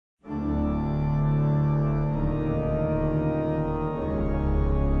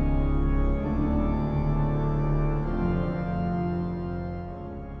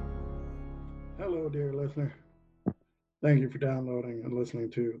dear listener. Thank you for downloading and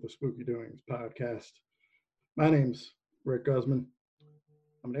listening to the Spooky Doings podcast. My name's Rick Guzman.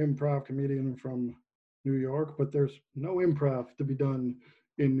 I'm an improv comedian from New York, but there's no improv to be done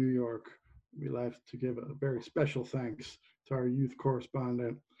in New York. We like to give a very special thanks to our youth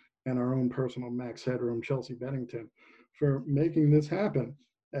correspondent and our own personal Max Headroom, Chelsea Bennington, for making this happen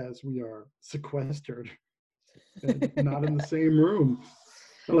as we are sequestered and not in the same room.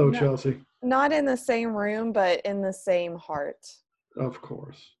 Hello, No, Chelsea. not in the same room, but in the same heart. Of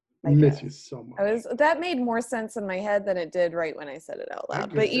course. I Miss guess. you so much. That made more sense in my head than it did right when I said it out I loud.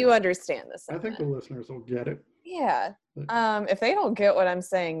 get But it. you understand this. I think the listeners will get it. Yeah. If they don't get what I'm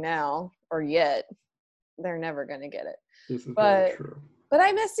saying now or yet, they're never gonna get it. This is very true. But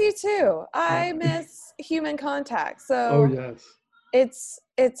I miss you too. I miss human contact. So Oh yes.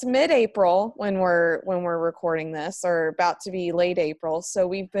 It's mid-April when we're recording this, or about to be late April. So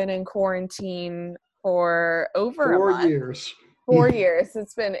we've been in quarantine for over 4 a month. years. 4 years.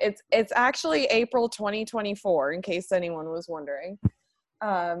 It's actually April 2024, in case anyone was wondering.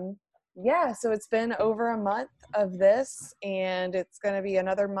 Yeah, so it's been over a month of this, and it's going to be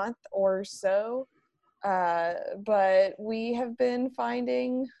another month or so. But we have been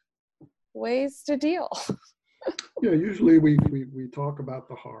finding ways to deal. Yeah, usually we talk about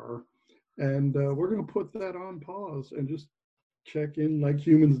the horror, and we're going to put that on pause and just check in like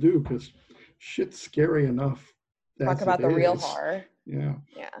humans do, because shit's scary enough. Talk about the real horror. Yeah.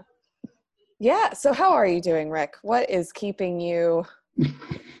 Yeah. So how are you doing, Rick? What is keeping you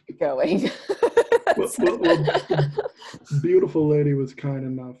going? well, beautiful lady was kind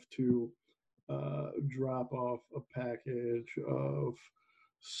enough to drop off a package of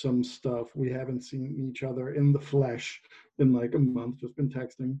some stuff. We haven't seen each other in the flesh in like a month, just been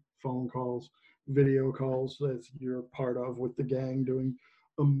texting, phone calls, video calls, as you're part of with the gang doing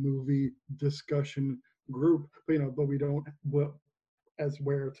a movie discussion group. But we don't, as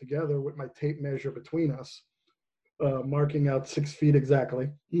we're together with my tape measure between us, marking out 6 feet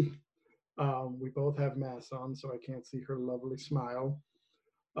exactly. We both have masks on, so I can't see her lovely smile.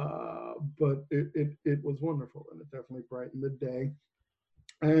 But it was wonderful, and it definitely brightened the day.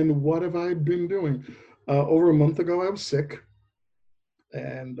 And what have I been doing? Over a month ago, I was sick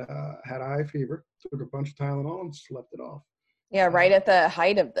and had a high fever, took a bunch of Tylenol and slept it off. Yeah, right at the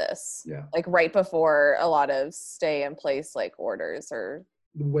height of this. Yeah. Like right before a lot of stay in place like orders or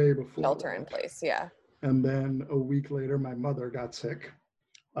way before shelter in place, yeah. And then a week later, my mother got sick.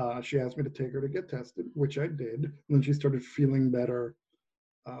 She asked me to take her to get tested, which I did. And then she started feeling better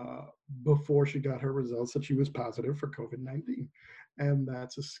before she got her results that she was positive for COVID-19. And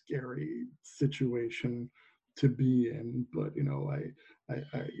that's a scary situation to be in. But,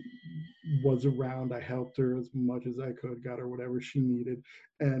 I was around. I helped her as much as I could, got her whatever she needed.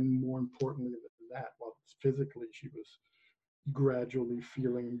 And more importantly than that, while physically she was gradually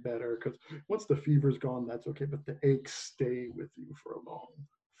feeling better, because once the fever's gone, that's okay, but the aches stay with you for a long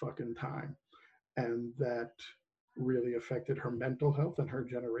fucking time. And that really affected her mental health, and her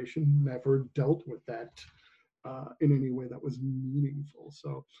generation never dealt with that in any way that was meaningful.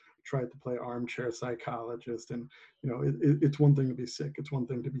 So I tried to play armchair psychologist, and it's one thing to be sick, it's one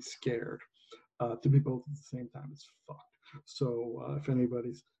thing to be scared. To be both at the same time is fucked. So if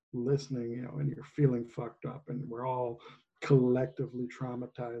anybody's listening, and you're feeling fucked up, and we're all collectively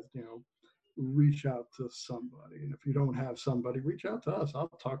traumatized, reach out to somebody. And if you don't have somebody, reach out to us. I'll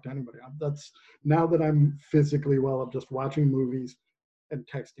talk to anybody. That's now that I'm physically well, I'm just watching movies and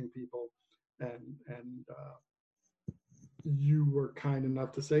texting people, and you were kind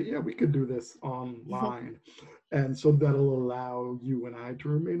enough to say, yeah, we could do this online. And so that'll allow you and I to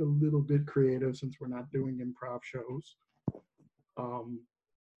remain a little bit creative, since we're not doing improv shows.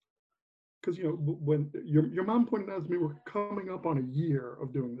 Because when your mom pointed out to me, we're coming up on a year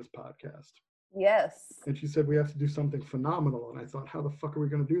of doing this podcast. Yes. And she said we have to do something phenomenal, and I thought, how the fuck are we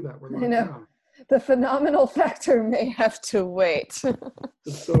going to do that? We're locked down. The phenomenal factor may have to wait.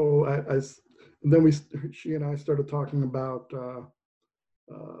 So then she and I started talking about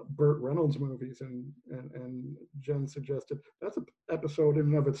Burt Reynolds movies, and Jen suggested that's an episode in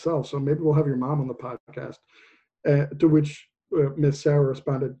and of itself. So maybe we'll have your mom on the podcast. To which Miss Sarah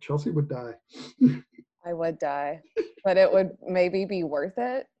responded, Chelsea would die. I would die, but it would maybe be worth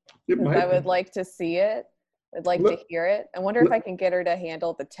it. I would like to see it. I'd like to hear it. I wonder if I can get her to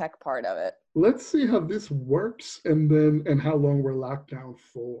handle the tech part of it. Let's see how this works, and how long we're locked down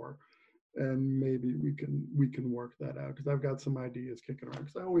for. And maybe we can work that out, because I've got some ideas kicking around,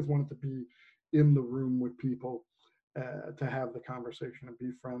 because I always wanted to be in the room with people, to have the conversation and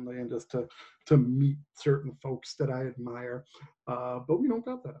be friendly, and just to meet certain folks that I admire. But we don't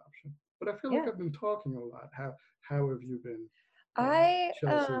got that option. but I feel like Yeah. I've been talking a lot. How have you been, I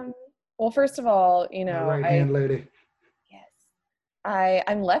Chelsea? well, first of all, My right hand lady. yes.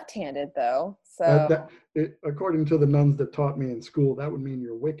 I'm left-handed though. That So that it, according to the nuns that taught me in school, that would mean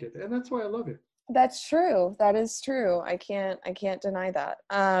you're wicked, and that's why I love you. that's true. That is true. I can't deny that.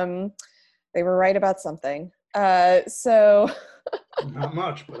 They were right about something. So Not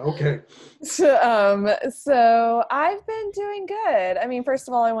much, but okay. so I've been doing good. I mean, first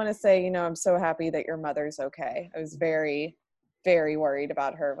of all, I want to say, I'm so happy that your mother's okay. I was very, very worried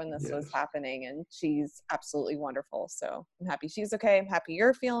about her when this was Yes. happening, and she's absolutely wonderful. So I'm happy she's okay. I'm happy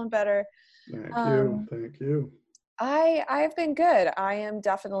you're feeling better. Thank you. Um, Thank you. I've been good. I am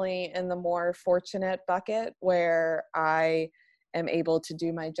definitely in the more fortunate bucket where I am able to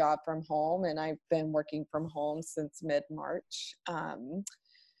do my job from home, and I've been working from home since mid-March.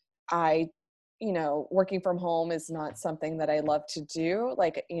 I, working from home is not something that I love to do.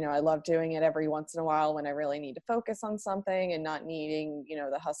 Like, I love doing it every once in a while when I really need to focus on something and not needing,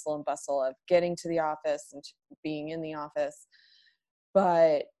 the hustle and bustle of getting to the office and being in the office.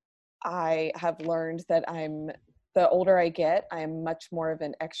 But I have learned that the older I get, I am much more of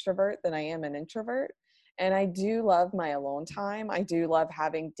an extrovert than I am an introvert. And I do love my alone time. I do love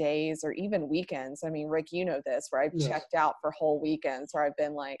having days or even weekends. I mean, Rick, you know this, where I've Yes. checked out for whole weekends where I've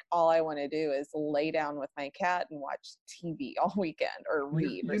been like, all I want to do is lay down with my cat and watch TV all weekend or You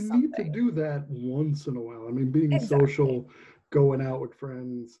read or you need to something. do that once in a while. I mean, being Exactly. social, going out with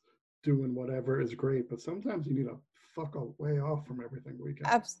friends, doing whatever is great, but sometimes you need to fuck away off from everything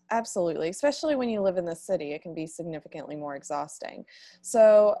weekend. Absolutely. Especially when you live in the city, it can be significantly more exhausting.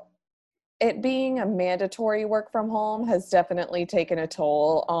 So it being a mandatory work from home has definitely taken a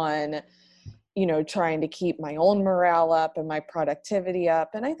toll on trying to keep my own morale up and my productivity up.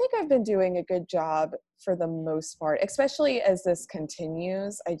 And I think I've been doing a good job for the most part, especially as this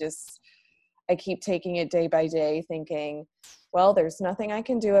continues. I keep taking it day by day, thinking, well, there's nothing I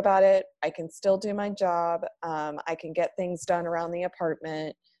can do about it. I can still do my job. I can get things done around the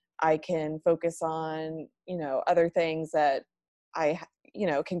apartment. I can focus on, other things that I,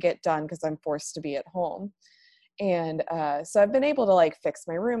 can get done because I'm forced to be at home. And so I've been able to like fix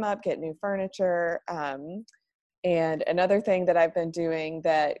my room up, get new furniture. And another thing that I've been doing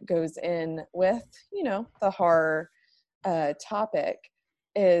that goes in with, the horror topic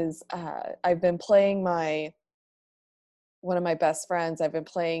is I've been playing one of my best friends. I've been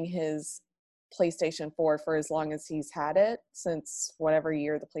playing his PlayStation 4 for as long as he's had it, since whatever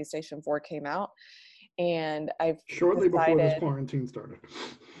year the PlayStation 4 came out. And I've Shortly before this decided, quarantine started.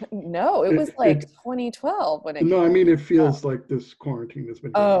 no, it was like It 2012 when it no, came I mean it out. feels like this quarantine has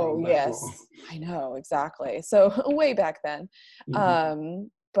been going Oh, on that long. yes. I know, exactly. So way back then. Mhm.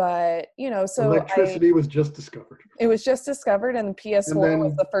 But, so Electricity was just discovered, it was just discovered and the and PS4 was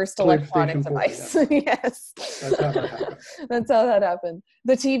then the first electronic PlayStation 4. device. Yes, Yes. that's how that happened. That's how that happened.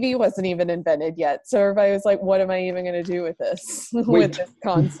 The TV wasn't even invented yet. So everybody was like, what am I even going to do with this, with Wait. this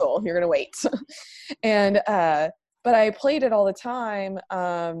console? You're going to wait. And, but I played it all the time,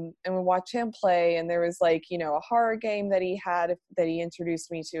 and would watch him play. And there was like, a horror game that he had that he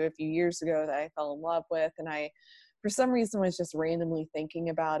introduced me to a few years ago that I fell in love with. And I, for some reason, was just randomly thinking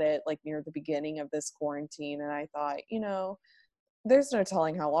about it like near the beginning of this quarantine. And I thought, there's no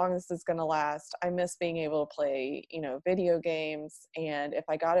telling how long this is going to last. I miss being able to play, video games. And if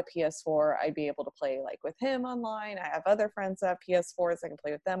I got a PS4, I'd be able to play like with him online. I have other friends that have PS4s. I can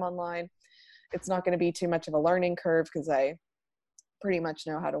play with them online. It's not going to be too much of a learning curve because I pretty much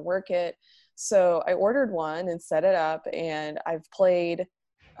know how to work it. So I ordered one and set it up, and I've played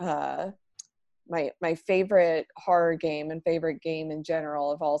my favorite horror game and favorite game in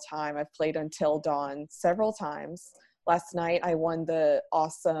general of all time. I've played Until Dawn several times. Last night I won the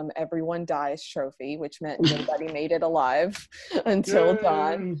awesome Everyone Dies trophy, which meant nobody made it alive until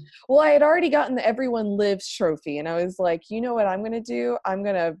dawn. Yay. Well, I had already gotten the Everyone Lives trophy, and I was like, you know what I'm gonna do? I'm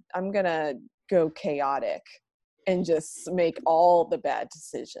gonna go chaotic and just make all the bad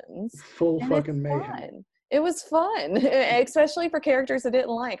decisions. Full And it's fucking mayhem. fun. It was fun, especially for characters I didn't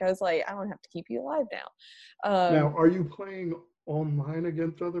like. I was like, I don't have to keep you alive now. Now, are you playing online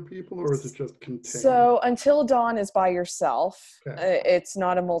against other people, or is it just contained? So Until Dawn is by yourself. Okay. It's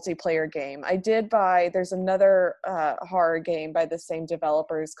not a multiplayer game. I did buy, there's another horror game by the same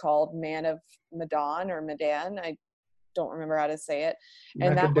developers called Man of Medan or Medan. I don't remember how to say it.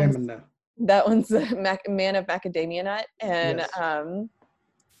 And Macadamia. that one's Man of Macadamia Nut. And Yes.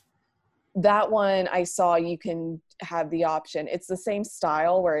 that one I saw you can have the option. It's the same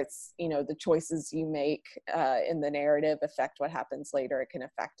style where it's, the choices you make in the narrative affect what happens later. It can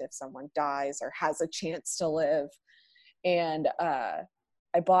affect if someone dies or has a chance to live. And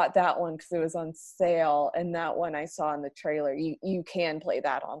I bought that one because it was on sale, and that one I saw in the trailer. You can play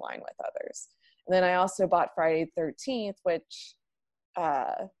that online with others. And then I also bought Friday the 13th, which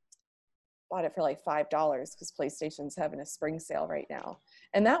uh, bought it for like $5 because PlayStation's having a spring sale right now.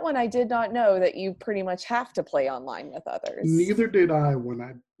 And that one I did not know that you pretty much have to play online with others. Neither did I when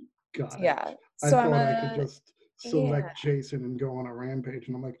I got it. Yeah. I So thought I could just yeah. select Jason and go on a rampage,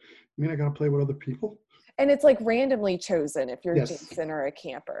 and I'm like, I mean, I gotta play with other people. And it's like randomly chosen if you're Yes, Jason or a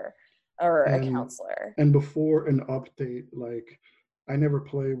camper or a and counselor. before an update, like I never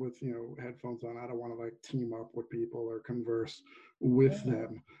play with headphones on. I don't want to like team up with people or converse with Mhm.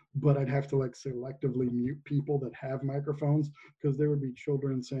 them, but I'd have to like selectively mute people that have microphones because there would be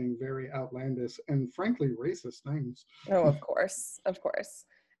children saying very outlandish and frankly racist things. Oh, of course, of course.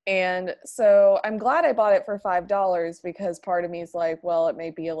 And so I'm glad I bought it for $5 because part of me is like, well, it may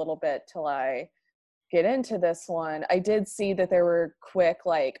be a little bit till I get into this one. I did see that there were quick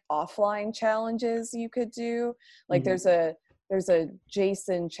like offline challenges you could do. Like Mhm. there's a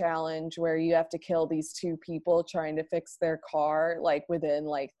Jason challenge where you have to kill these two people trying to fix their car like within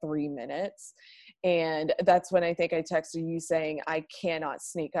like 3 minutes. And that's when I think I texted you saying I cannot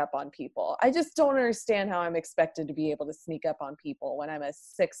sneak up on people. I just don't understand how I'm expected to be able to sneak up on people when I'm a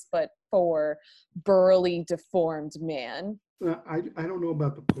 6'4" burly deformed man. I don't know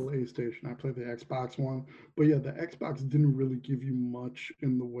about the PlayStation. I play the Xbox one, but yeah, the Xbox didn't really give you much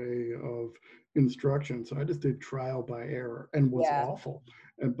in the way of instruction. So I just did trial by error and was Yeah. awful.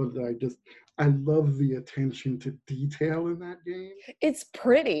 But I love the attention to detail in that game. It's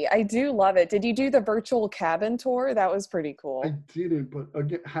pretty. I do love it. Did you do the virtual cabin tour? That was pretty I cool. didn't, but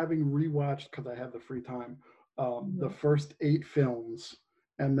again, having rewatched because I have the free time, the Mhm. first 8 films,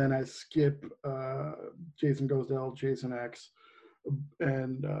 and then I skip Jason Goes to Hell, Jason X,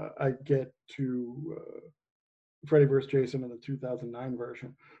 and I get to Freddy vs. Jason in the 2009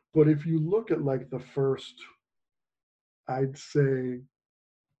 version. But if you look at like the first, I'd say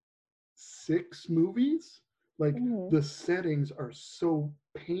 6 movies, like Mhm. the settings are so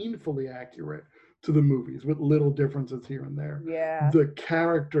painfully accurate to the movies with little differences here and there. Yeah. The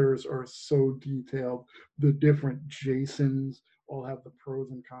characters are so detailed. The different Jasons all have the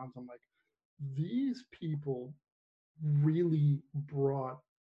pros and cons. I'm like, these people really brought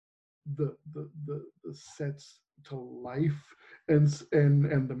the sets to life and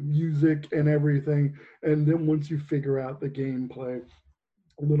the music and everything. And then once you figure out the gameplay,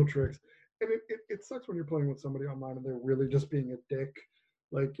 little tricks, and it sucks when you're playing with somebody online and they're really just being a dick.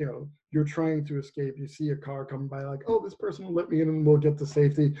 Like, you're trying to escape, you see a car coming by, like, oh, this person will let me in and we'll get to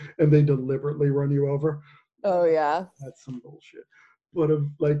safety, and they deliberately run you over. Oh yeah. That's some bullshit. But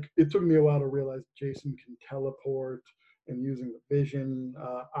like, it took me a while to realize Jason can teleport, and using the vision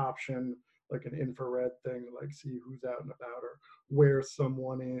option, like an infrared thing, like see who's out and about or where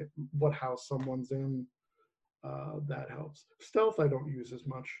someone in, what house someone's in. That helps. Stealth I don't use as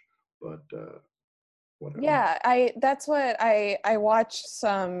much, but whatever. Yeah, I that's what I watched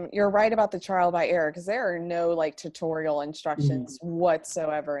some. You're right about the trial by error because there are no like tutorial Mm. instructions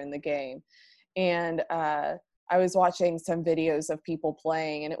whatsoever in the game. And I was watching some videos of people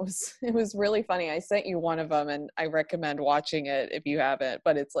playing, and it was it was really funny. I sent you one of them, and I recommend watching it if you haven't.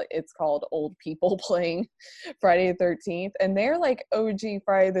 But it's called Old People Playing Friday the 13th, and they're like OG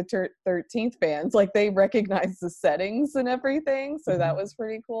Friday the 13th fans. Like they recognize the settings and everything, so that was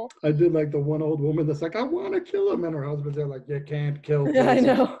pretty cool. I did like the one old woman that's like, I want to kill him, and her husband's there like, you can't kill I Jason.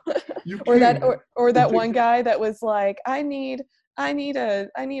 know. You or that can. or It that takes one guy that was like, I need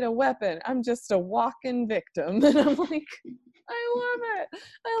a weapon. I'm just a walking victim. And I'm like, I love it.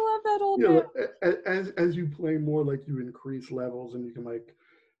 I love that old man. as you play more, like you increase levels and you can like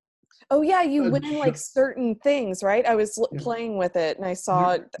Oh yeah, you win like adjust. certain things, right? I was You know, playing with it and I you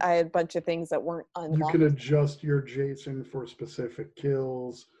saw I had a bunch of things that weren't you can unlocked. adjust your Jason for specific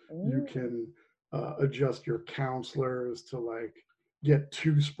kills. You Ooh, can adjust your counselors to like get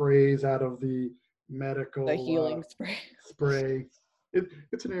 2 sprays out of the the medical healing spray. spray.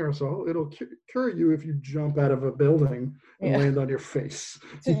 It's an aerosol. It'll cure you if you jump out of a building and Yeah. land on your face.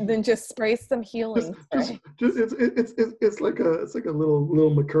 Then just spray some healing spray. It's like a little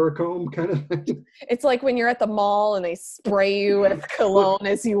Mercurochrome kind of thing. It's like when you're at the mall and they spray you with Well, cologne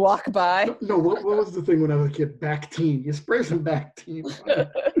as you walk by. no, what was the thing when I was a kid? Bactine. You spray some Bactine on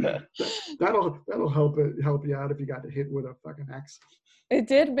it. That'll help you out if you got hit with a fucking axe. It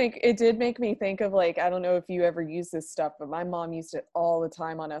did make me think of like, I don't know if you ever use this stuff, but my mom used it all the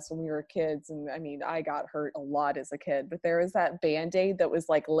time on us when we were kids. And I mean, I got hurt a lot as a kid, but there was that Band-Aid that was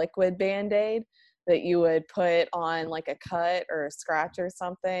like liquid Band-Aid that you would put on like a cut or a scratch or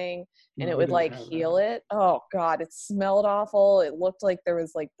something, and No, it we would didn't like have heal that. it. Oh God, it smelled awful. It looked like there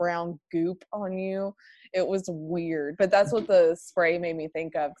was like brown goop on you. It was weird, but that's what the spray made me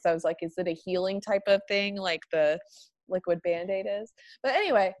think of, because I was like, is it a healing type of thing like the liquid Band-Aid is? But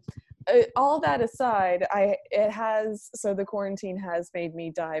anyway, all that aside, so the quarantine has made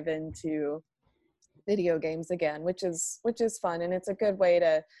me dive into video games again, which is fun, and it's a good way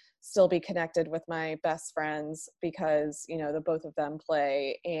to still be connected with my best friends, because the both of them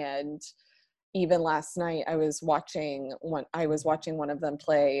play. And even last night I was watching one of them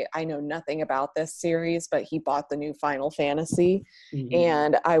play. I know nothing about this series, but he bought the new Final Fantasy, Mhm.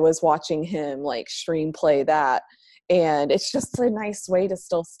 and I was watching him like stream play that, and it's just a nice way to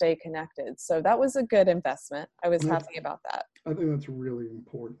still stay connected. So that was a good investment. I was And happy about that. I think that's really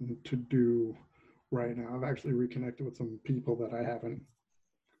important to do right now. I've actually reconnected with some people that I haven't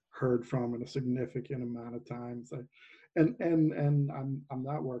heard from in a significant amount of times. And I'm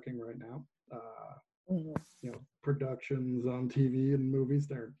not working right now. Mhm. Productions on TV and movies,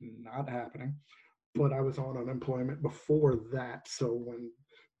 they're not happening. But I was on unemployment before that. So when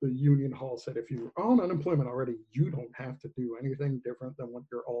the union hall said, if you're on unemployment already, you don't have to do anything different than what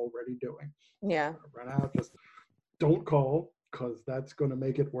you're already doing. So Yeah. run out, just don't call, because that's going to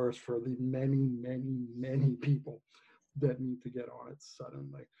make it worse for the many, many, many people that need to get on it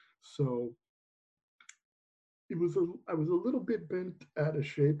suddenly. So I was a little bit bent out of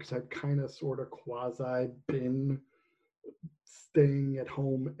shape because I'd kind of sort of quasi been staying at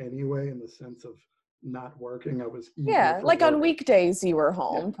home anyway, in the sense of not working. I was eager Yeah, for like on work. weekdays you were Yeah,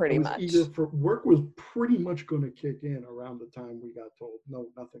 home I pretty was eager much. for work, was pretty much going to kick in around the time we got told, no,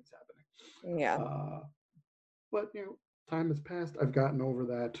 nothing's happening. Yeah. But time has passed. I've gotten over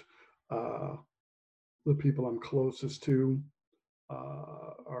that. Uh, the people I'm closest to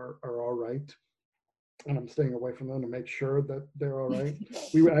are all right, and I'm staying away from them to make sure that they're all right.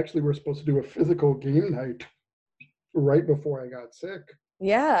 We were supposed to do a physical game night right before I got sick,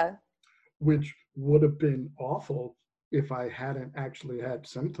 Yeah. which would have been awful if I hadn't actually had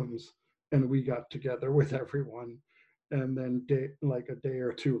symptoms and we got together with everyone. And then like a day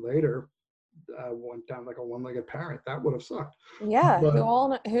or two later, went down like a one-legged parrot. That would have sucked. Yeah,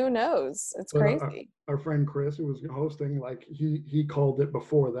 But who knows? It's but crazy. our friend Chris, who was hosting, like he called it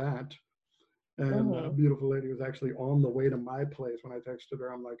before that, and a Hmm. beautiful lady was actually on the way to my place when I texted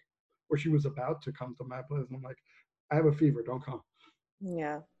her. I'm like, or she was about to come to my place, and I'm like, I have a fever. Don't come.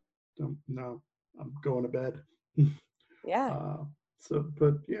 Yeah. No, I'm going to bed. Yeah. uh, so,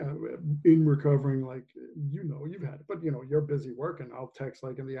 but yeah, in recovering, like you've had it, but you're busy working. I'll text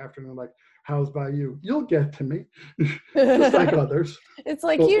like in the afternoon, like, "How's by you?" You'll get to me, just like others. It's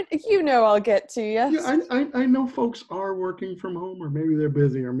like But I'll get to you. yeah, I know folks are working from home, or maybe they're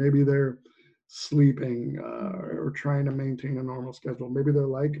busy, or maybe they're sleeping, Mhm. or trying to maintain a normal schedule. Maybe they're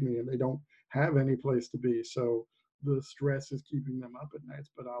like me and they don't have any place to be. So the stress is keeping them up at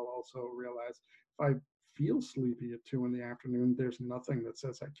nights. But I'll also realize if I feel sleepy at 2 in the afternoon, there's nothing that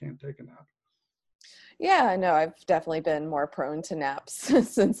says I can't take a nap. Yeah, no, I've definitely been more prone to naps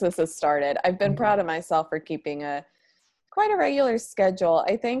since this has started. I've been Mhm. proud of myself for keeping a quite a regular schedule.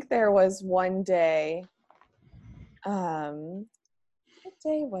 I think there was one day, what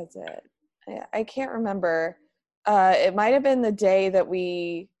day was it? I can't remember. It might have been the day that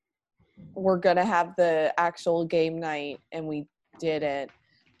we were gonna have the actual game night and we didn't.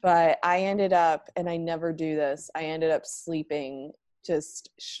 But I ended up, and I never do this, I ended up sleeping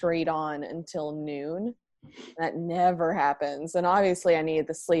just straight on until noon. That never happens. And obviously I needed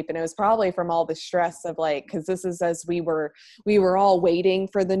the sleep, and it was probably from all the stress of like, because this is as we were all waiting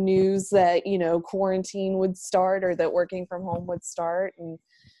for the news that quarantine would start, or that working from home would start. And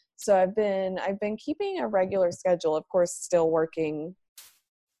so I've been keeping a regular schedule. Of course, still working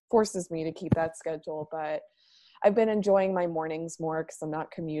forces me to keep that schedule, but I've been enjoying my mornings more because I'm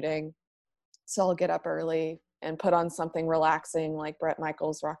not commuting. So I'll get up early and put on something relaxing like Bret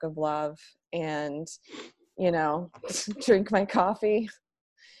Michaels' Rock of Love, and drink my coffee.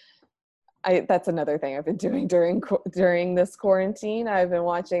 That's another thing I've been doing during this quarantine. I've been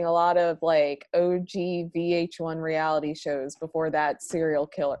watching a lot of like OG VH1 reality shows. Before that, serial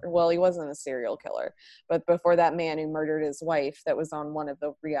killer. Well, he wasn't a serial killer, but before that, man who murdered his wife, that was on one of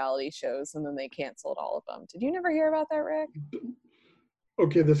the reality shows, and then they canceled all of them. Did you never hear about that, Rick?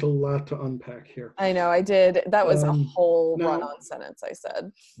 Okay, there's a lot to unpack here. I know I did. That was a Um, whole Now, run-on sentence I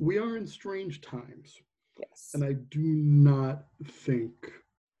said. we are in strange times, Yes. and I do not think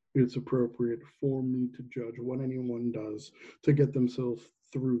it's appropriate for me to judge what anyone does to get themselves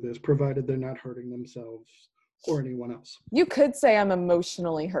through this, provided they're not hurting themselves or anyone else. You could say I'm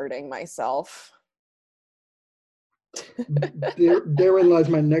emotionally hurting myself. Therein lies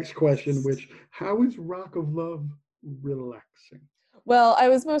my next question, which, how is Rock of Love relaxing? Well, I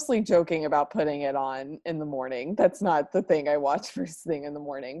was mostly joking about putting it on in the morning. That's not the thing I watch first thing in the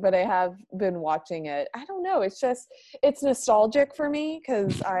morning, but I have been watching it. I don't know. It's nostalgic for me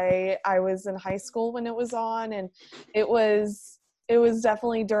because I was in high school when it was on, and it was it was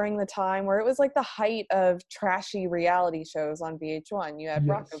definitely during the time where it was like the height of trashy reality shows on VH1. You had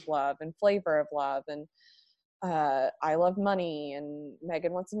Rock of Yes. Love and Flavor of Love and I Love Money and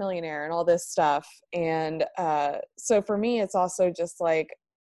Megan Wants a Millionaire and all this stuff. And so for me, it's also just like,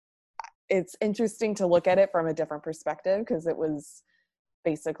 it's interesting to look at it from a different perspective because it was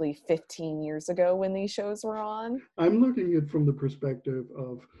basically 15 years ago when these shows were on. I'm looking at it from the perspective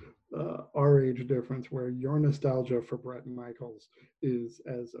of our age difference, where your nostalgia for Bret Michaels is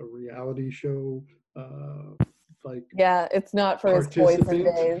as a reality show, like Yeah, it's not for his poison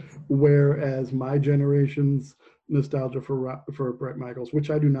participant, days. whereas my generation's nostalgia for Bret Michaels, which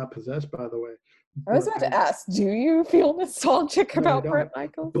I do not possess, by the way, I was but about to ask, do you feel nostalgic no, I about Bret don't.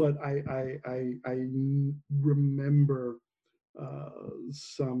 Michaels? But I remember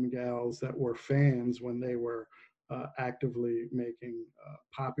some gals that were fans when they were actively making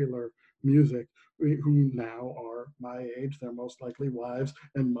popular music, who now are my age. They're most likely wives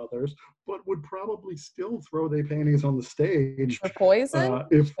and mothers, but would probably still throw their panties on the stage For poison?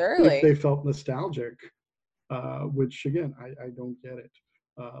 if Surely. they felt nostalgic. Which again, I don't get it.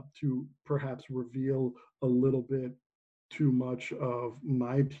 To perhaps reveal a little bit too much of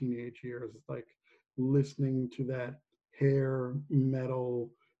my teenage years, like listening to that hair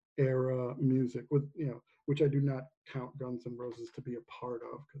metal era music, with which I do not count Guns N' Roses to be a part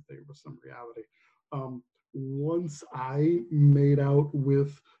of because they were some reality. Once I made out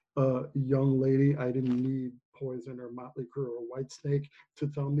with a young lady, I didn't need Poison or Motley Crue or Whitesnake to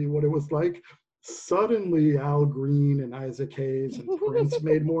tell me what it was like. Suddenly, Al Green and Isaac Hayes and Prince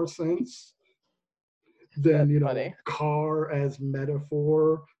made more sense than That's funny. car as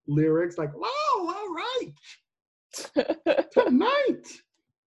metaphor lyrics, like, "Oh, all right, tonight,"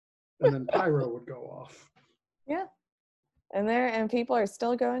 and then pyro would go off. Yeah. And people are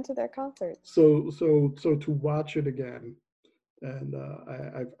still going to their concerts. So to watch it again, and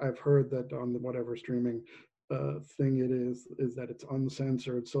I've heard that on the whatever streaming thing it is that it's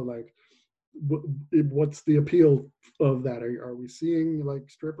uncensored. So like, what's the appeal of that? Are we seeing like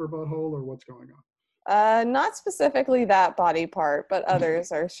stripper butthole, or what's going on? Not specifically that body part, but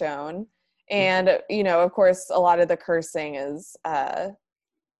others are shown. Okay. And, of course, a lot of the cursing is,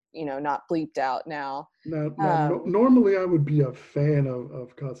 not bleeped out now. Now Um, normally I would be a fan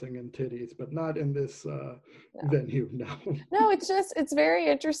of cussing and titties, but not in this no. venue. No. No, it's very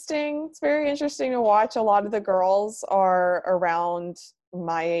interesting. It's very interesting to watch. A lot of the girls are around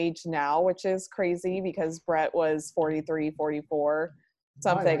my age now, which is crazy because Brett was 43, 44, My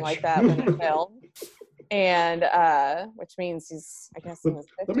something like age. that when he filmed. And which means he's, I guess, in his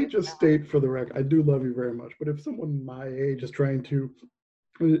Let me 50s just now. state for the record, I do love you very much, but if someone my age is trying to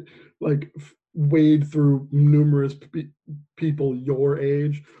like wade through numerous people your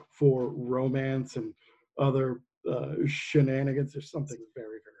age for romance and other shenanigans, there's something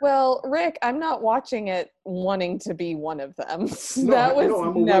very, very Well, Rick, I'm not watching it wanting to be one of them. no, That was no,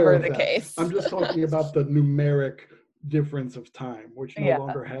 I'm aware never of the that. case. I'm just talking about the numeric difference of time, which no Yeah.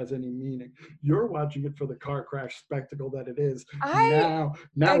 longer has any meaning. You're watching it for the car crash spectacle that it is I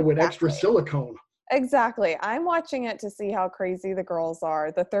now with extra exactly. silicone. Exactly. I'm watching it to see how crazy the girls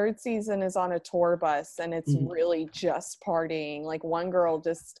are. The third season is on a tour bus and it's Mhm. really just partying. Like one girl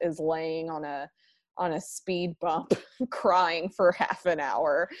just is laying on a speed bump crying for half an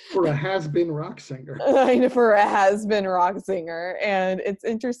hour. For a has-been rock singer. For a has-been rock singer, and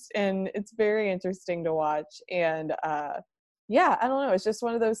it's very interesting to watch. And yeah, I don't know, it's just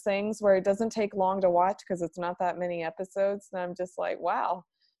one of those things where it doesn't take long to watch because it's not that many episodes, and I'm just like, wow,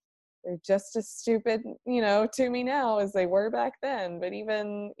 they're just as stupid, to me now as they were back then, but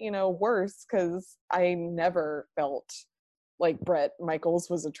even, worse because I never felt like Bret Michaels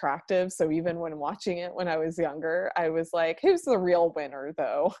was attractive. So even when watching it when I was younger, I was like, who's the real winner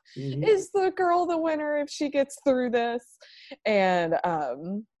though? Mhm. Is the girl the winner if she gets through this? And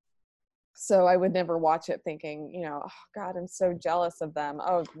so I would never watch it thinking, oh God, I'm so jealous of them.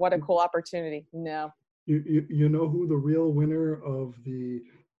 Oh, what a cool opportunity. No. You know who the real winner of the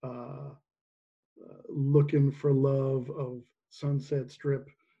looking for love of Sunset Strip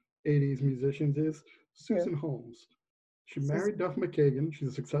 80s musicians is? Who? Susan Holmes. She married Susan. Duff McKagan. She's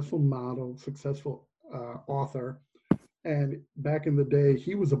a successful model, successful author. And back in the day,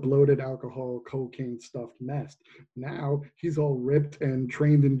 he was a bloated alcohol, cocaine stuffed mess. Now he's all ripped and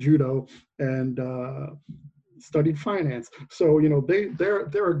trained in judo and studied finance. So,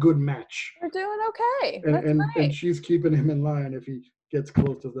 they're a good match. They're doing okay. And, That's and great. she's keeping him in line if he gets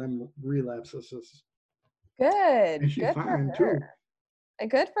close to them relapses. Good. And she's Good for fine her. too.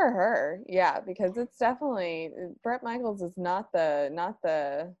 Good for her. Yeah, because it's definitely Bret Michaels is not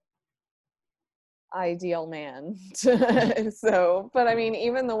the ideal man. So, but I mean,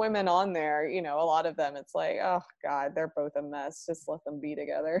 even the women on there, a lot of them, it's like, oh God, they're both a mess. Just let them be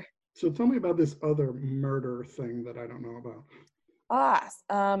together. So tell me about this other murder thing that I don't know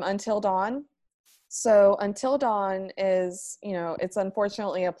about. Until Dawn. So Until Dawn is, it's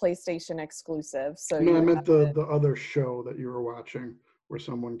unfortunately a PlayStation exclusive. So No, you I would meant have to. the other show that you were watching where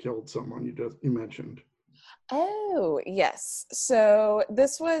someone killed someone. You mentioned. Oh, yes. So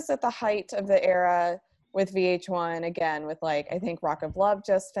this was at the height of the era with VH1, again, with like, I think Rock of Love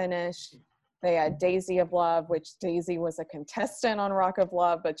just finished. They had Daisy of Love, which Daisy was a contestant on Rock of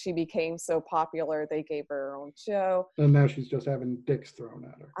Love, but she became so popular they gave her her own show. And now she's just having dicks thrown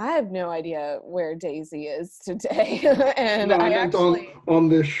at her. I have no idea where Daisy is today. And No, I I meant actually, on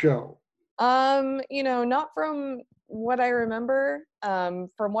this show. not from what I remember.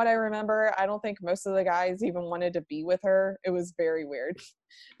 From what I remember, I don't think most of the guys even wanted to be with her. It was very weird.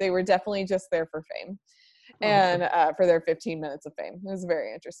 They were definitely just there for fame and for their 15 minutes of fame. It was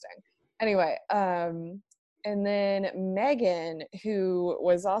very interesting. Anyway, and then Megan, who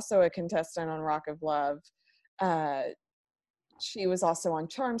was also a contestant on Rock of Love, uh, she was also on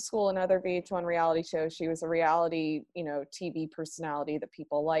Charm School and other VH1 reality shows. She was a reality, TV personality that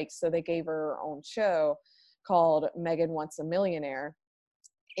people liked. So they gave her her own show called Megan Wants a Millionaire.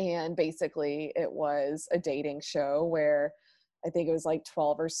 And basically it was a dating show where I think it was like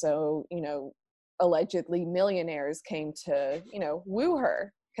 12 or so, allegedly millionaires came to, woo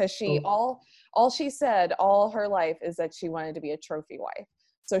her. Because all she said all her life is that she wanted to be a trophy wife.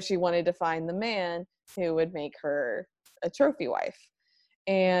 So she wanted to find the man who would make her a trophy wife.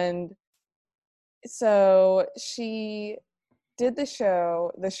 And so she did the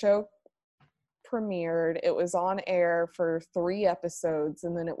show. The show premiered. It was on air for 3 episodes,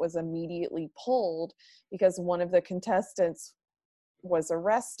 and then it was immediately pulled because one of the contestants was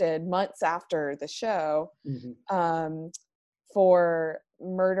arrested months after the show for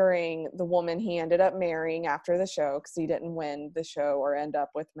murdering the woman he ended up marrying after the show because he didn't win the show or end up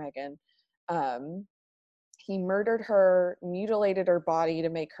with Megan. He murdered her, mutilated her body to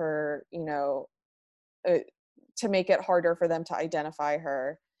make her, to make it harder for them to identify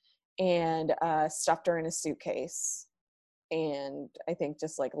her, and stuffed her in a suitcase. And I think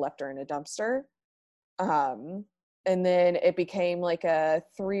just like left her in a dumpster. And then it became like a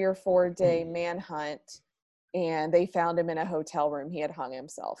 3 or 4 day manhunt, and they found him in a hotel room. He had hung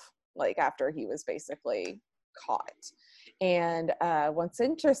himself, like after he was basically caught. And what's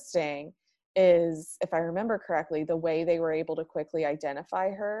interesting is, if I remember correctly, the way they were able to quickly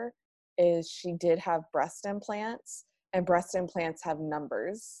identify her is she did have breast implants, and breast implants have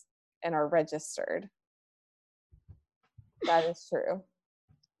numbers and are registered. That is true.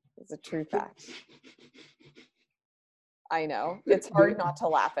 It's a true fact. I know. It's hard not to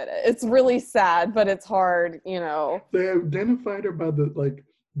laugh at it. It's really sad, but it's hard, They identified her by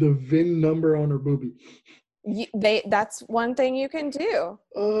the VIN number on her boobie. That's one thing you can do.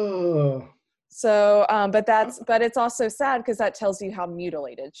 Oh. So, but it's also sad because that tells you how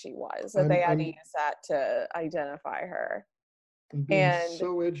mutilated she was, that they had to use that to identify her. I'm being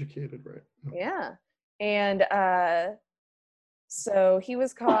so educated right now. Yeah. And so he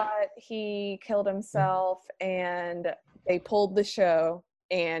was caught, he killed himself, and they pulled the show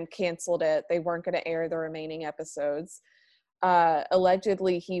and canceled it. They weren't going to air the remaining episodes.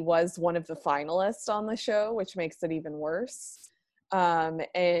 Allegedly, he was one of the finalists on the show, which makes it even worse.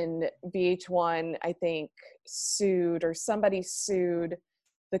 And VH1, I think, sued, or somebody sued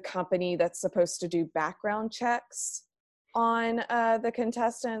the company that's supposed to do background checks on the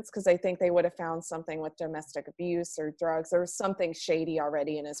contestants, because I think they would have found something with domestic abuse or drugs. There was something shady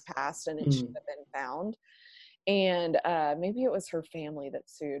already in his past, and it should have been found. And maybe it was her family that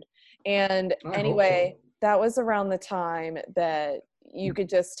sued. And anyway, that was around the time that you could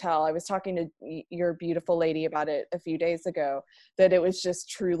just tell. I was talking to your beautiful lady about it a few days ago, that it was just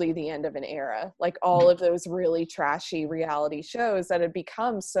truly the end of an era. Like all of those really trashy reality shows that had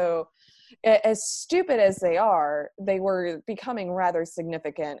become so, as stupid as they are, they were becoming rather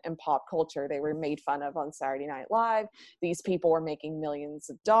significant in pop culture. They were made fun of on Saturday Night Live. These people were making millions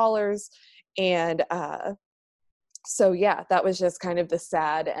of dollars. And so yeah, that was just kind of the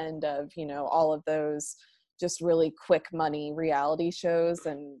sad end of, all of those just really quick money reality shows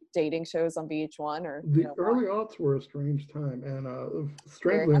and dating shows on VH1. Or the early aughts were a strange time, and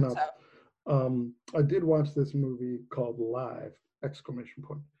strangely enough, I did watch this movie called Live! Exclamation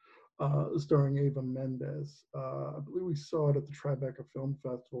point, starring Ava Mendes. I believe we saw it at the Tribeca Film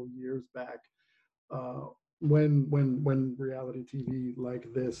Festival years back, uh, when reality TV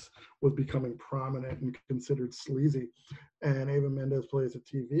like this was becoming prominent and considered sleazy. And Ava Mendes plays a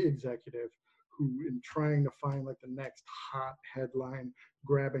TV executive who, in trying to find like the next hot headline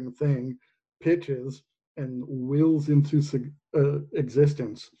grabbing thing, pitches and wills into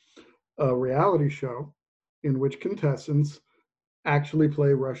existence a reality show in which contestants actually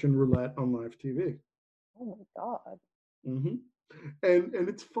play Russian roulette on live TV. Oh my God. Hmm. And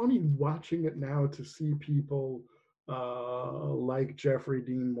it's funny watching it now to see people like Jeffrey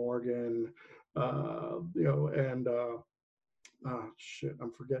Dean Morgan, and shit,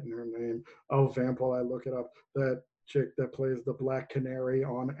 I'm forgetting her name. Oh, vamp while I look it up. That chick that plays the Black Canary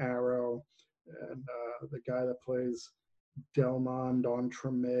on Arrow, and the guy that plays Delmond on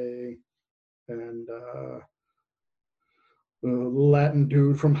Treme, and the Latin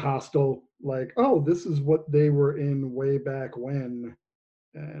dude from Hostel. Like, oh, this is what they were in way back when,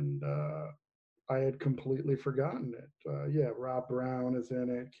 and I had completely forgotten it. Yeah, Rob Brown is in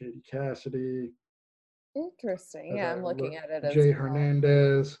it, Katie Cassidy, Interesting. Yeah, I'm looking at it as Jay well.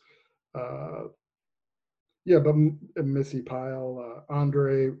 Hernandez. Uh, yeah, but Missy Pyle,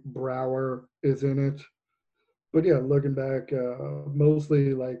 Andre Brower is in it. But yeah, looking back,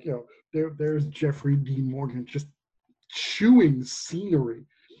 mostly like there's Jeffrey Dean Morgan just chewing scenery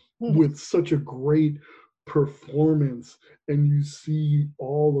with such a great performance, and you see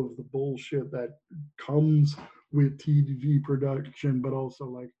all of the bullshit that comes with TV production, but also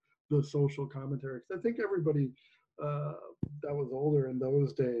like the social commentary. 'Cause I think everybody uh, that was older in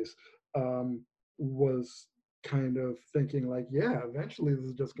those days was kind of thinking like, yeah, eventually this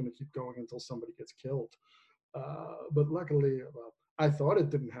is just going to keep going until somebody gets killed. But luckily, well, I thought it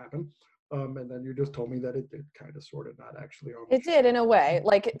didn't happen. And then you just told me that it did kind of sort of not actually on the It did in a way,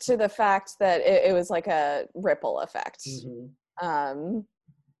 like to the fact that it was like a ripple effect. Mm-hmm. Um,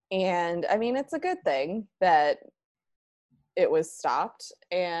 and I mean, it's a good thing that it was stopped.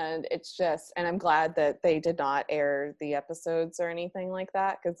 And it's just, and I'm glad that they did not air the episodes or anything like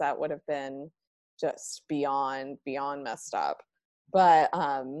that, because that would have been just beyond messed up. But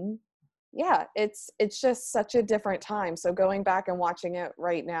yeah, it's just such a different time. So going back and watching it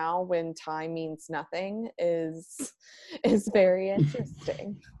right now when time means nothing is very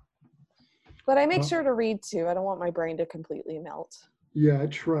interesting. But I make sure to read too. I don't want my brain to completely melt. Yeah, I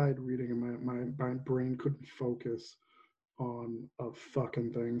tried reading and my brain couldn't focus on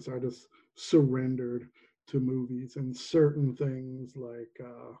fucking things. I just surrendered to movies and certain things like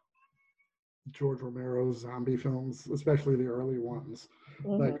George Romero's zombie films, especially the early ones.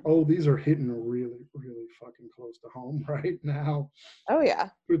 Like, Hmm. oh, these are hitting really, really fucking close to home right now. Oh yeah.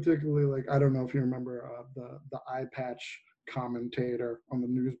 Particularly, like, I don't know if you remember the eye patch commentator on the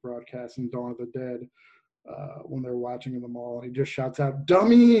news broadcast in Dawn of the Dead, when they're watching in the mall, and he just shouts out,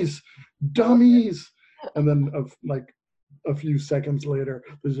 "Dummies, Oh, dummies!" And then, of like a few seconds later,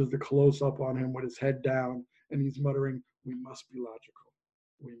 there's just a close up on him with his head down, and he's muttering, "We must be logical.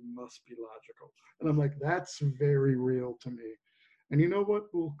 We must be logical." And I'm like, that's very real to me. And you know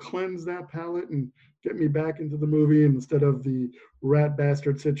what will cleanse that palate and get me back into the movie instead of the rat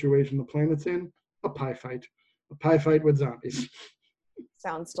bastard situation the planet's in? A pie fight. A pie fight with zombies.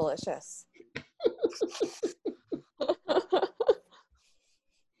 sounds delicious.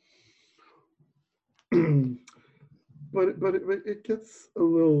 But it gets a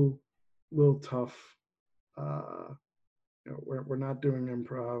little tough. We're not doing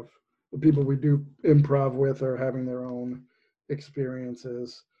improv. The people we do improv with are having their own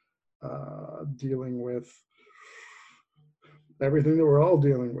experiences, dealing with everything that we're all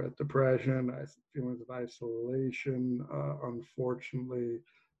dealing with: depression, feelings of isolation. Unfortunately,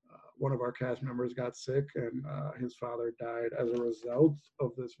 one of our cast members got sick, and his father died as a result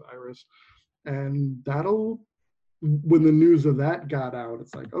of this virus. And when the news of that got out,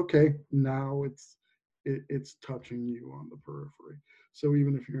 it's like, okay, now it's touching you on the periphery. So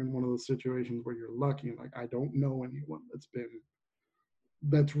even if you're in one of those situations where you're lucky, like, I don't know anyone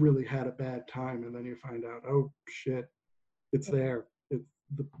that's really had a bad time, and then you find out, oh shit, it's there.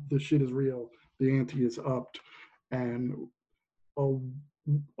 The shit is real. The ante is upped, and all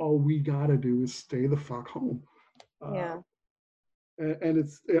all we gotta do is stay the fuck home. Uh, Yeah. and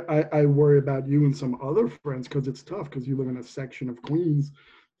I worry about you and some other friends because it's tough because you live in a section of Queens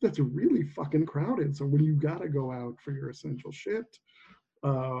that's really fucking crowded. So when you gotta go out for your essential shit,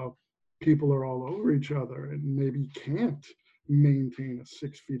 uh, people are all over each other and maybe can't maintain a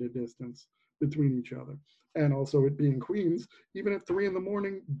 6 feet of distance between each other. And also it being Queens, even at 3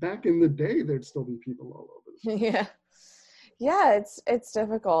 a.m, back in the day, there'd still be people all over the street. Yeah. Yeah, it's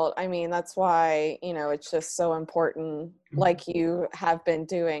difficult. I mean, that's why, it's just so important, like you have been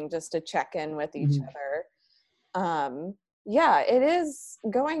doing, just to check in with each Mhm. other. Yeah, it is,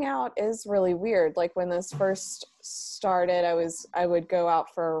 going out is really weird. Like when this first started, I would go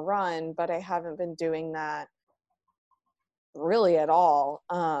out for a run, but I haven't been doing that really at all.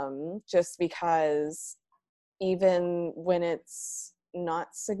 Just because even when it's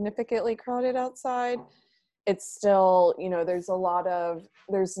not significantly crowded outside, it's still,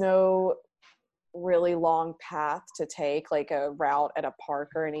 there's no really long path to take, like a route at a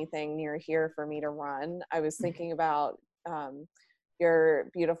park or anything near here for me to run. I was thinking about, your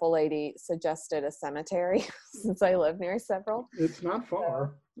beautiful lady suggested a cemetery since I live near several. It's not So,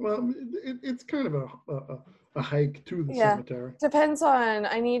 far. Well, it's kind of a hike to the yeah, cemetery. depends on,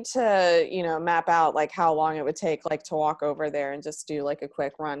 I need to, map out like how long it would take, like to walk over there and just do like a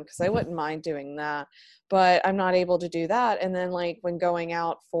quick run, because I wouldn't mind doing that, but I'm not able to do that. And then like when going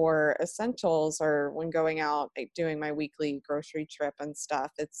out for essentials, or when going out, like doing my weekly grocery trip and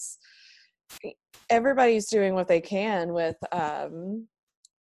stuff, it's, everybody's doing what they can with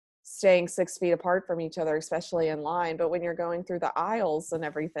staying 6 feet apart from each other, especially in line. But when you're going through the aisles and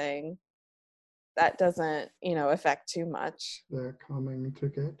everything, that doesn't, affect too much. They're coming to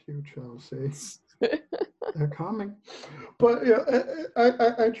get you, Chelsea. They're coming. But yeah,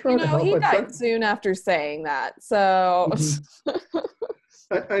 I try to help. He I try. died soon after saying that. So, Mhm.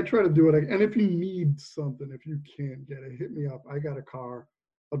 I try to do it. And if you need something, if you can't get it, hit me up. I got a car.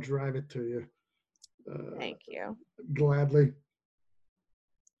 I'll drive it to you. thank you. Gladly.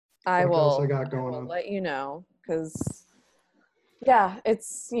 I What else I will, got going on? let you know, because, yeah,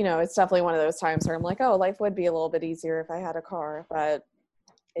 it's definitely one of those times where I'm like, oh, life would be a little bit easier if I had a car, but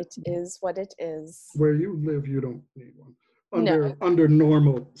it is what it is. Where you live, you don't need one. No. Under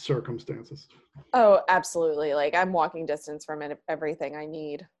normal circumstances. Oh, absolutely. Like I'm walking distance from everything I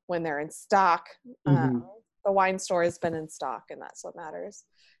need when they're in stock. Mm-hmm. The wine store has been in stock, and that's what matters.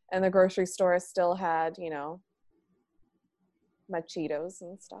 And the grocery store still had, my Cheetos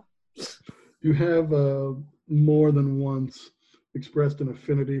and stuff. You have more than once expressed an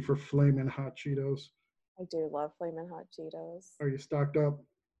affinity for Flamin' Hot Cheetos. I do love Flamin' Hot Cheetos. Are you stocked up?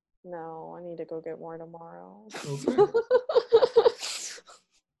 No, I need to go get more tomorrow. Okay.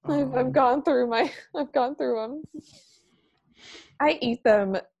 I've gone through them. I eat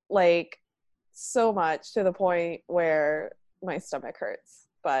them like so much to the point where my stomach hurts,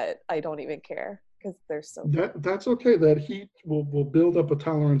 but I don't even care because they're so good. That's okay. That heat will build up a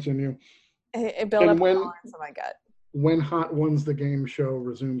tolerance in you. It built And up a tolerance in my gut. when Hot Ones the Game show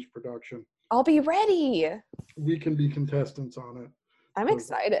resumes production, I'll be ready. we can be contestants on it. I'm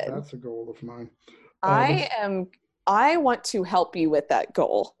excited. That's a goal of mine. I want to help you with that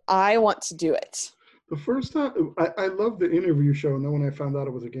goal. I want to do it. The first time, I love the interview show, and then when I found out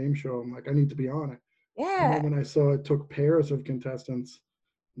it was a game show, I'm like, I need to be on it. Yeah. And then when I saw it took pairs of contestants,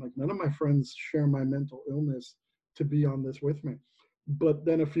 I'm like, none of my friends share my mental illness to be on this with me. But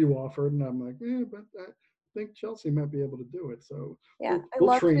then a few offered, and I'm like, but I think Chelsea might be able to do it. So yeah,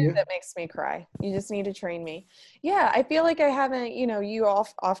 we'll I love train food you. that makes me cry. You just need to train me. Yeah, I feel like I haven't, you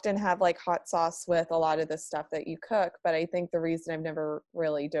often have like hot sauce with a lot of the stuff that you cook, but I think the reason I've never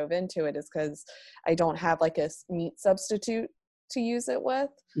really dove into it is because I don't have like a meat substitute to use it with.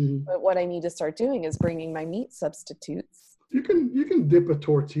 Mm-hmm. But what I need to start doing is bringing my meat substitutes. You can dip a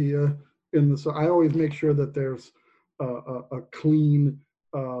tortilla in the. So I always make sure that there's a clean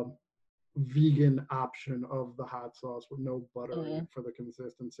vegan option of the hot sauce with no butter in it for the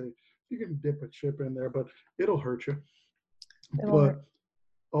consistency. You can dip a chip in there, but it'll hurt you. But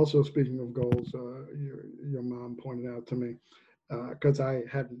also, speaking of goals, your mom pointed out to me, because I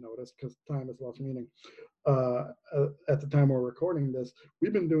hadn't noticed, because time has lost meaning. At the time we're recording this,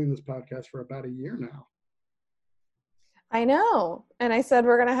 we've been doing this podcast for about a year now. I know. And I said,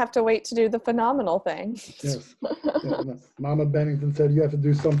 we're going to have to wait to do the phenomenal thing. Yes. Yeah, Mama Bennington said, you have to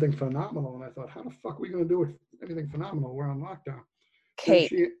do something phenomenal. And I thought, how the fuck are we going to do anything phenomenal? We're on lockdown.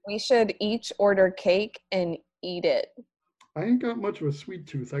 Cake. We should each order cake and eat it. I ain't got much of a sweet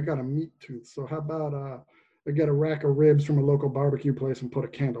tooth. I got a meat tooth. So how about I get a rack of ribs from a local barbecue place and put a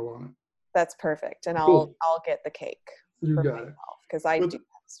candle on it? That's perfect. And Cool. I'll get the cake. You got it. Because I do have a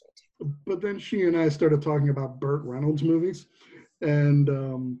sweet tooth. But then she and I started talking about Burt Reynolds movies. And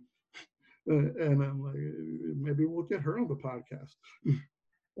I'm like, maybe we'll get her on the podcast.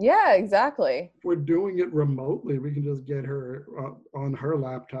 Yeah, exactly. If we're doing it remotely, we can just get her on her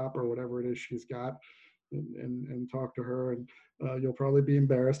laptop or whatever it is she's got and talk to her. And you'll probably be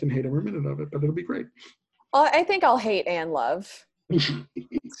embarrassed and hate every minute of it, but it'll be great. I think I'll hate and love.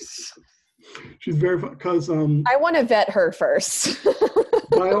 She's very fun because I want to vet her first.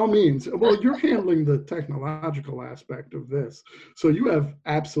 by all means. Well, you're handling the technological aspect of this, so you have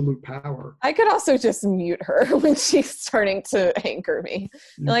absolute power. I could also just mute her when she's starting to anchor me.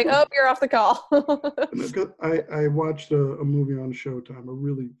 You Like, could. oh, you're off the call. I watched a movie on Showtime, a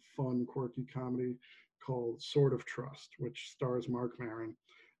really fun, quirky comedy called Sword of Trust, which stars Mark Maron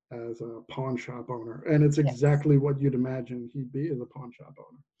as a pawn shop owner. And it's Yes. exactly what you'd imagine he'd be as a pawn shop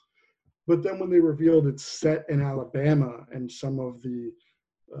owner. But then when they revealed it's set in Alabama and some of the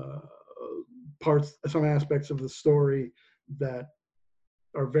uh, some aspects of the story that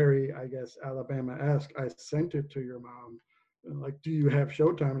are very, I guess, Alabama-esque, I sent it to your mom. Like, do you have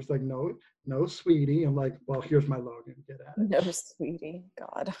Showtime? It's like, no, no, sweetie. I'm like, well, here's my login. Get at it. No, sweetie.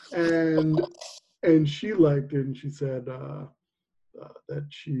 God. And she liked it, and she said that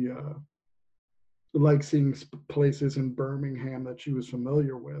she liked seeing places in Birmingham that she was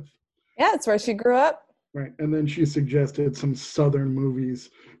familiar with. Yeah, it's where she grew up. Right, and then she suggested some Southern movies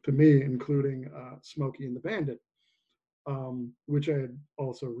to me, including Smokey and the Bandit, which I had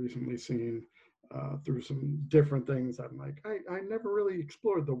also recently seen through some different things. I'm like, I never really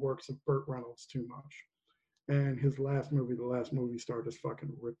explored the works of Burt Reynolds too much. And his last movie, The Last Movie Star, just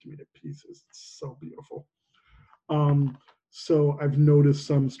fucking ripped me to pieces. It's so beautiful. So I've noticed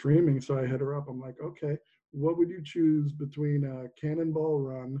some streaming, so I hit her up. I'm like, okay, what would you choose between Cannonball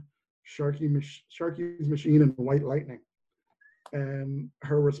Run, Sharky's Machine, and White Lightning? And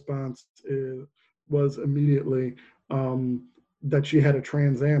her response was immediately that she had a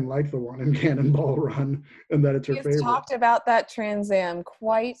Trans Am like the one in Cannonball Run, and that it's her She's favorite. talked about that Trans Am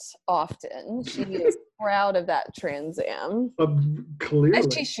quite often. She is proud of that Trans Am. Clearly. As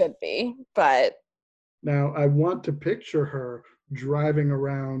she should be, but. Now, I want to picture her driving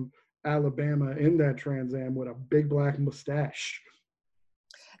around Alabama in that Trans Am with a big black mustache.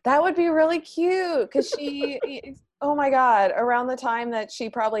 That would be really cute because she, oh my God, around the time that she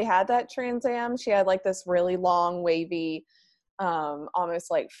probably had that Trans Am, she had like this really long, wavy,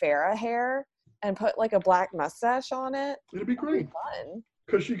 almost like Farrah hair and put like a black mustache on it. It'd be great. Fun.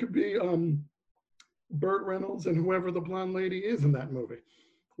 Because she could be Burt Reynolds and whoever the blonde lady is in that movie,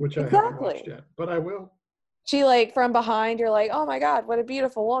 which I haven't watched yet, but I will. She like from behind, you're like, oh my God, what a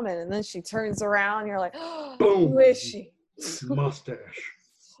beautiful woman. And then she turns around, you're like, oh, boom, who is she? Mustache.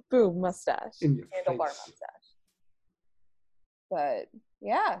 Boom, mustache. In your handlebar face. mustache. But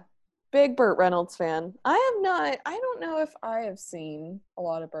yeah, big Burt Reynolds fan. I don't know if I have seen a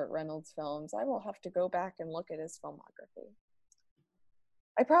lot of Burt Reynolds films. I will have to go back and look at his filmography.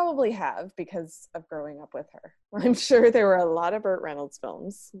 I probably have because of growing up with her. I'm sure there were a lot of Burt Reynolds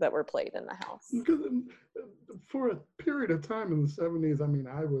films that were played in the house. Because for a period of time in the 70s, I mean,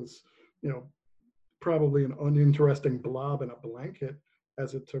 I was, probably an uninteresting blob in a blanket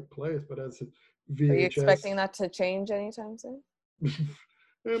as it took place, but as VHS. Are you expecting that to change anytime soon?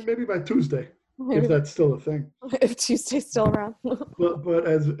 Maybe by Tuesday, if that's still a thing. If Tuesday's still around. but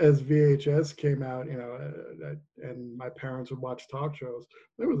as VHS came out, and my parents would watch talk shows,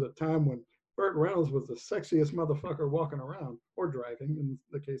 there was a time when Burt Reynolds was the sexiest motherfucker walking around or driving in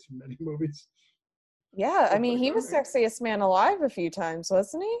the case of many movies. Yeah, I mean, he was sexiest man alive a few times,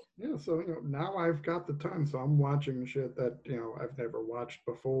 wasn't he? Yeah, so now I've got the time, so I'm watching shit that I've never watched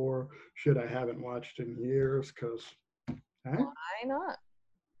before, shit I haven't watched in years, because why not?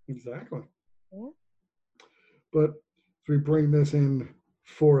 Exactly. Yeah. But if we bring this in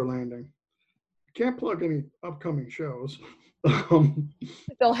for a landing, can't plug any upcoming shows.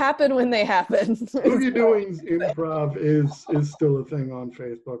 They'll happen when they happen. Spooky Doings Improv is still a thing on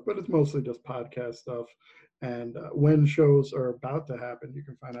Facebook, but it's mostly just podcast stuff. And when shows are about to happen, you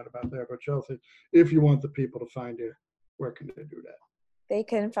can find out about there. But Chelsea, if you want the people to find you, where can they do that? They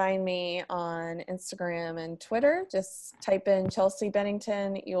can find me on Instagram and Twitter. Just type in Chelsea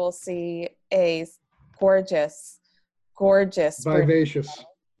Bennington. You will see a gorgeous. Vivacious.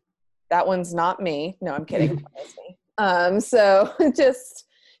 That one's not me. No, I'm kidding. That's me. So just,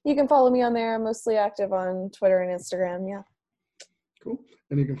 you can follow me on there. I'm mostly active on Twitter and Instagram. Yeah. Cool.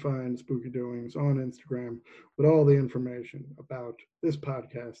 And you can find Spooky Doings on Instagram with all the information about this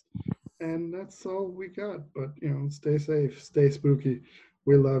podcast. And that's all we got. But, stay safe, stay spooky.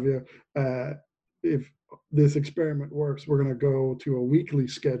 We love you. If this experiment works, we're going to go to a weekly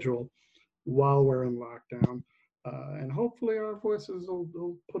schedule while we're in lockdown. And hopefully our voices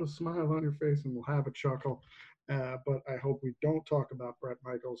will put a smile on your face and we'll have a chuckle. But I hope we don't talk about Bret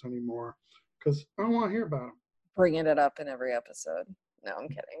Michaels anymore because I don't want to hear about him. Bringing it up in every episode. No, I'm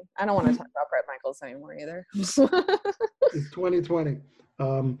kidding. I don't want to talk about Bret Michaels anymore either. It's 2020.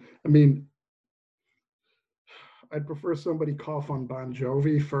 I mean, I'd prefer somebody cough on Bon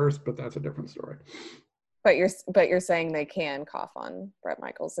Jovi first, but that's a different story. But you're saying they can cough on Bret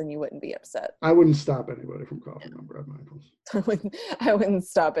Michaels and you wouldn't be upset. I wouldn't stop anybody from coughing on Bret Michaels. I wouldn't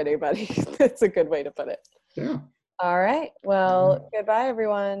stop anybody. That's a good way to put it. Yeah. All right. Well, goodbye,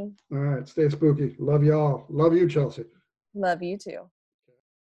 everyone. All right. Stay spooky. Love y'all. Love you, Chelsea. Love you too.